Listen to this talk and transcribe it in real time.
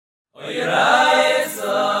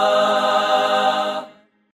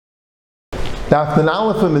Daf Nun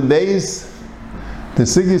Aleph and Beis. The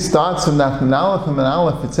Sugya starts from Daf Nun Aleph and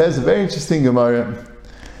Aleph. It says a very interesting Gemara.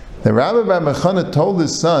 The Rabbi Bar Chana told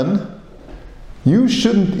his son, "You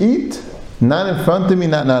shouldn't eat, not in front of me,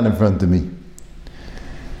 not in front of me."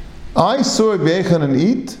 I saw Rabbi Aharon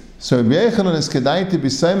eat, so Rabbi Aharon is kedai to be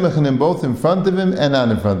seimach him both in front of him and not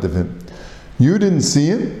in front of him. You didn't see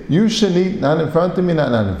him, you shouldn't eat, not in front of me,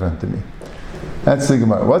 not in front of me. That's the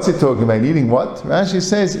Gemara. What's he talking about? Eating what? Rashi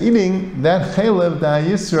says eating that chaylev, the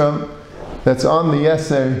hayisra, that's on the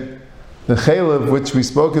yeser, the chaylev which we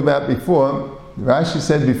spoke about before. Rashi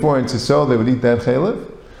said before in Sorscher they would eat that chaylev,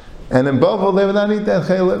 and in Bavel they would not eat that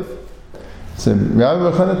chaylev. So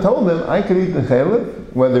Rabbi Chana told him, I could eat the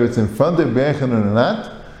chaylev, whether it's in front of Bechon or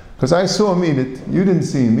not, because I saw him eat it. You didn't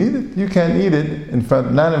see him eat it. You can't eat it in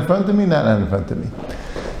front, not in front of me, not in front of me.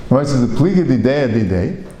 This is the pliga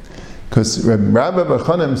didei. Because Rabbi Bar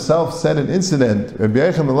Chana himself said an incident. Rabbi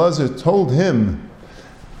Yechim Elazar told him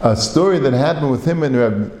a story that happened with him and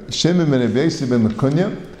Rabbi Shimon ben Rabbi Yosef ben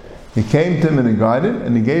Lekunya. He came to him in a garden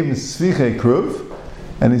and he gave him sviche kruv,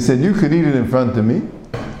 and he said, "You could eat it in front of me.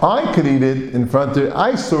 I could eat it in front of.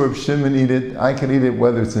 I saw Rabbi Shimon eat it. I could eat it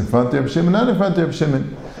whether it's in front of Rabbi Shimon, not in front of Rabbi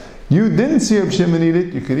Shimon. You didn't see Rabbi Shimon eat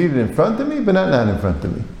it. You could eat it in front of me, but not in front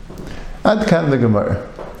of me." Ad kan the Gemara.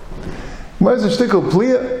 Where's the shtickle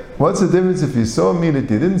pliya? What's the difference if you saw him eat it,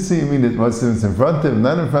 you didn't see him eat it? What's the difference in front of him,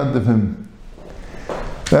 not in front of him?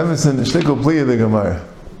 That was in the shtickle pliya the Gemara.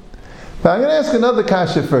 But I'm going to ask another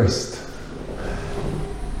kasha first.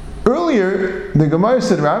 Earlier, the Gemara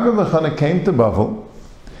said Rabbi Bar Chana came to Bavel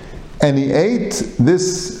and he ate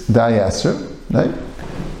this dayaser, right?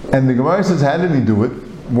 And the Gemara says, how did he do it?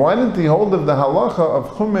 Why didn't he hold of the halacha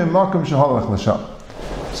of chumei makom shehalach l'sham?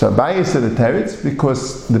 So Abaye said the teretz,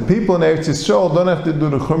 because the people in Eretz Yisrael don't have to do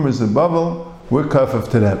the chumras of Bavel, we're kafaf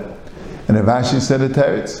to them. And Avashi said the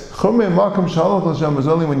teretz, chumei makom shehalach l'sham is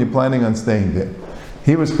only when you're planning on staying there.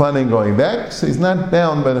 He was planning going back, so he's not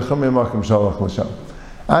bound by the chumei makom shehalach l'sham.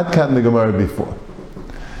 Ad kan the Gemara before.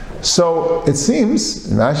 So it seems,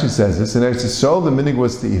 and Rashi says this, in Eretz Yisrael the minig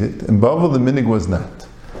was to eat it, in Bavel the minig was not.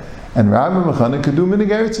 And Rabbi Bar Chana could do minig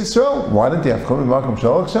Eretz Yisrael. Why didn't he have chumei makom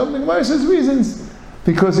shehalach l'sham? The Gemara says reasons.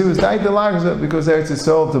 Because he was died the lagza, because Eretz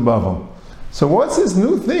Yisrael to Bavel. So what's this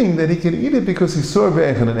new thing that he can eat it because he saw Rabbi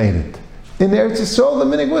Aharon and ate it? In Eretz Yisrael the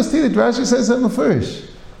minig was to eat it. Rashi says that in the first.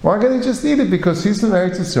 Why can't he just eat it? Because he's from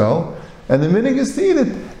Eretz Yisrael, and the minig is to eat it.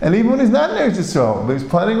 And even when he's not in Eretz Yisrael, but he's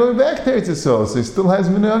planning going back to Eretz Yisrael, so he still has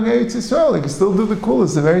minig Eretz Yisrael. He can still do the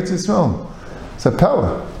coolest of Eretz Yisrael. It's a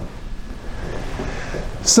power.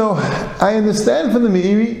 So I understand from the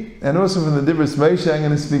Meiri and also from the Dibros Moshe, I'm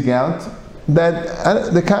going to speak out,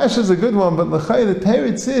 that the kasha is a good one, but l'chai the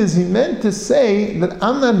teretz is he meant to say that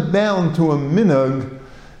I'm not bound to a minhag,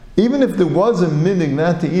 even if there was a minhag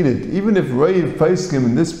not to eat it, even if Reiv Paiskim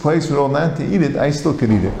in this place were all not to eat it, I still could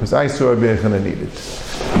eat it because I saw Rabbi Aharon eat it.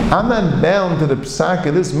 I'm not bound to the psak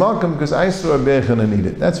of this makam because I saw Rabbi Aharon eat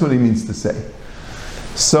it. That's what he means to say.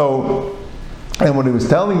 So, and what he was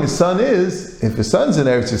telling his son is, if his son's in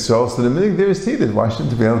Eretz Yisrael, so the minhag there is to eat it. Why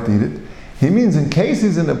shouldn't he be able to eat it? He means in case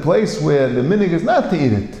he's in a place where the minig is not to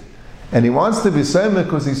eat it, and he wants to be seimach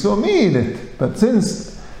because he saw me eat it. But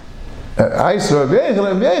since I saw Rabbi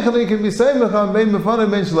Aharon, he can be seimach on bein b'fanei,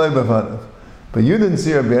 bein shaloi b'fanei. But you didn't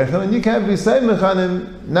see Rabbi Aharon, and you can't be seimach on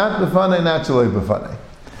him, not b'fanei, not shaloi b'fanei.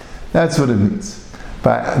 That's what it means.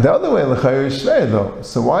 But the other way, l'chayr is shver though.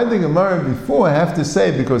 So why did the Gemara before have to say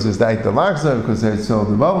because it's da'it the lachza, because it's so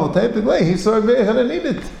the Bavel typically he saw Rabbi Aharon eat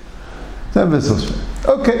it?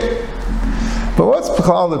 Okay. But what's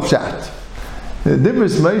P'chal the Pshat? The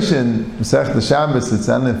Dibros Moshe in Masech the Shabbos, it's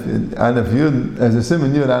Anaf Yud, as a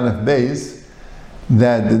Simon Yud Anaf Beis,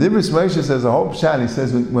 that the Dibros Moshe says a whole Pshat. He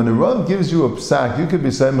says when a Rav gives you a Psak, you could be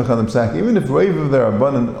Seimach on the Psak, even if Rav of the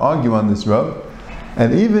Rabbanan argue on this Rav,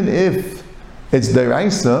 and even if it's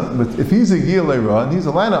Deraisa, but if he's a Gilei Rav, he's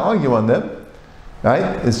allowed to argue on them,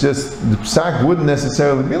 right? It's just the Psak wouldn't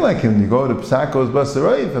necessarily be like him. You go to Psak goes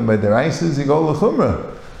Basarayv, and by Deraisas you go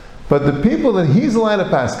L'chumrah. But the people that he's allowed to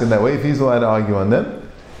pass in that way, if he's allowed to argue on them,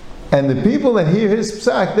 and the people that hear his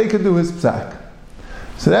psak, they could do his psak.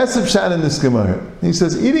 So that's the pshat in this Gemara. He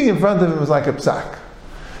says eating in front of him is like a psak.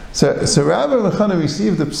 So Rabbi Bar Chana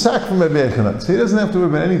received the psak from Rabbi Aharon, so he doesn't have to worry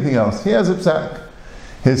about anything else. He has a psak.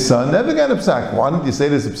 His son never got a psak. Why did you say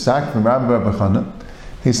there's a psak from Rabbi Bar Chana?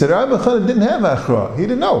 He said Rabbi Bar Chana didn't have achra. He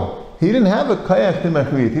didn't know. He didn't have a kayach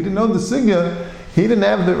d'machriyat. He didn't know the sugya. He didn't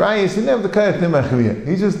have the rayis. He didn't have the kayach d'machriyat.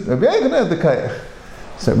 He just Rabbi Aharon had the kayach.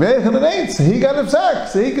 So Rabbi Aharon ate. So he got a psak.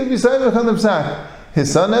 So he could be seimach on the psak.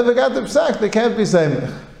 His son never got the psak. They can't be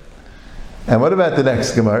seimach. And what about the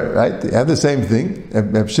next Gemara, right? They have the same thing.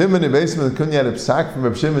 Reb Shimon in basement couldn't get a psak from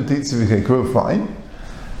Reb Shimon Titzi v'chekru, fine.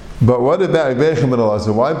 But what about Reb Yechim and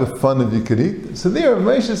Elazar? Why b'fun if you could eat? So there,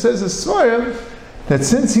 Moshe says a svarim that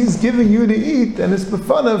since he's giving you to eat and it's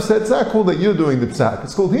b'fun, so it's not called that you're doing the psak.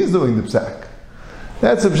 It's called he's doing the psak.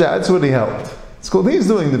 That's what he held. It's called he's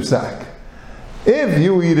doing the psak. If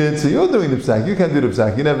you eat it, so you're doing the psak. You can't do the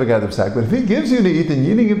psak. You never got the psak. But if he gives you to eat and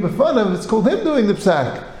you're eating it b'fun, it's called him doing the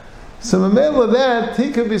psak. So in the middle of that, he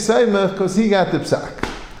could be saimach because he got the psak.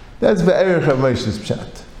 That's be'erich of Moshe's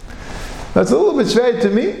pshat. That's a little bit straight to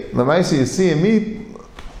me. Lamaisi, you see him eat,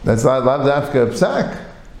 that's not lav dafka psak.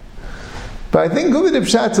 But I think the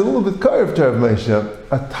pshat's a little bit curved to Rav Moshe.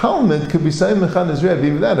 A Talmud could be saimach on his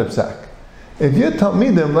Rebbe without a psak. If your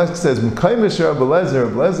Talmidim, like it says, M'kaymish Rav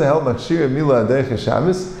Lezer held machshir mila aderech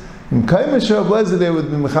Shabbos, M'kaymish Rav Lezer, they would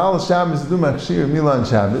be mechal Shabbos, do machshir mila on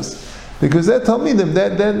Shabbos. Because that Talmidim,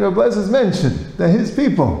 that Rabbi is mentioned, they're his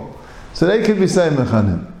people. So they could be saimach on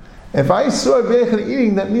him. If I saw Rabbi Yechanan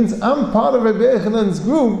eating, that means I'm part of Rabbi Yechanan's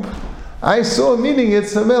group. I saw him eating it,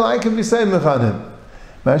 so I can be saimach on him.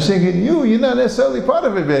 But you're not necessarily part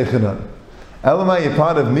of Rabbi Yechanan. Elamai, you're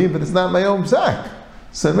part of me, but it's not my own psak.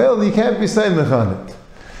 So you can't be saimach on it.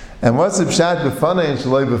 And what's the pshat b'fanai and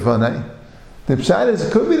shaloi b'fanai? The pshat is,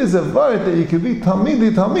 it could be there's a word that you could be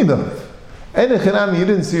talmidov. You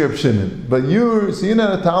didn't see Reb Shimon, so you're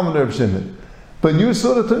not a Talmud of Reb Shimon, but you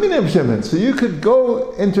saw the Talmud of Reb Shimon. So you could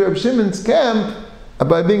go into Reb Shimon's camp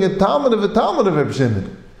by being a Talmud of Reb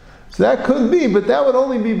Shimon. So that could be, but that would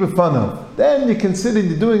only be b'fanav. Then you consider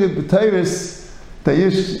you're doing it b'teiris that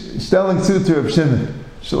you're stelling suit to Reb Shimon.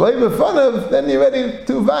 Shalei b'fanav, then you're ready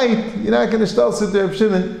to vayit. You're not going to stell suit to Reb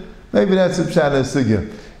Shimon. Maybe that's a pshat and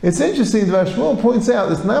sugya. It's interesting that Shmuel points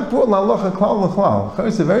out it's not brought halacha klal l'klal.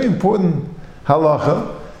 It's a very important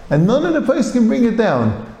halacha, and none of the place can bring it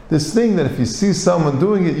down. This thing that if you see someone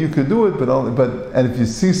doing it, you could do it, and if you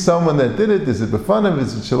see someone that did it, is it b'fanav,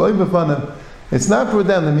 is it shaloi b'fanav? It's not brought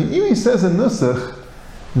down. I mean, even he says in Nusach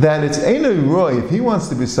that it's einoi roy. If he wants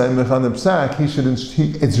to be saimach on the psak,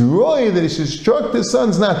 it's roy that he should instruct his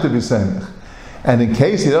sons not to be saimach. And in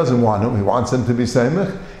case he doesn't want him, he wants them to be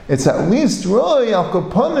saimach. It's at least roy al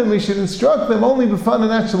koponim. We should instruct them only b'fanav,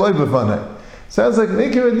 not shaloi b'fanav. Sounds like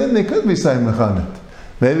Nikir and then they could be saimach on it.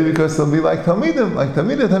 Maybe because they'll be like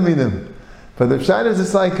Talmidim. But the pshat is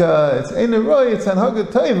it's like, it's ein roy, it's an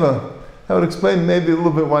hagat taiva. I would explain maybe a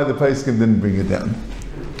little bit why the Paiskim didn't bring it down.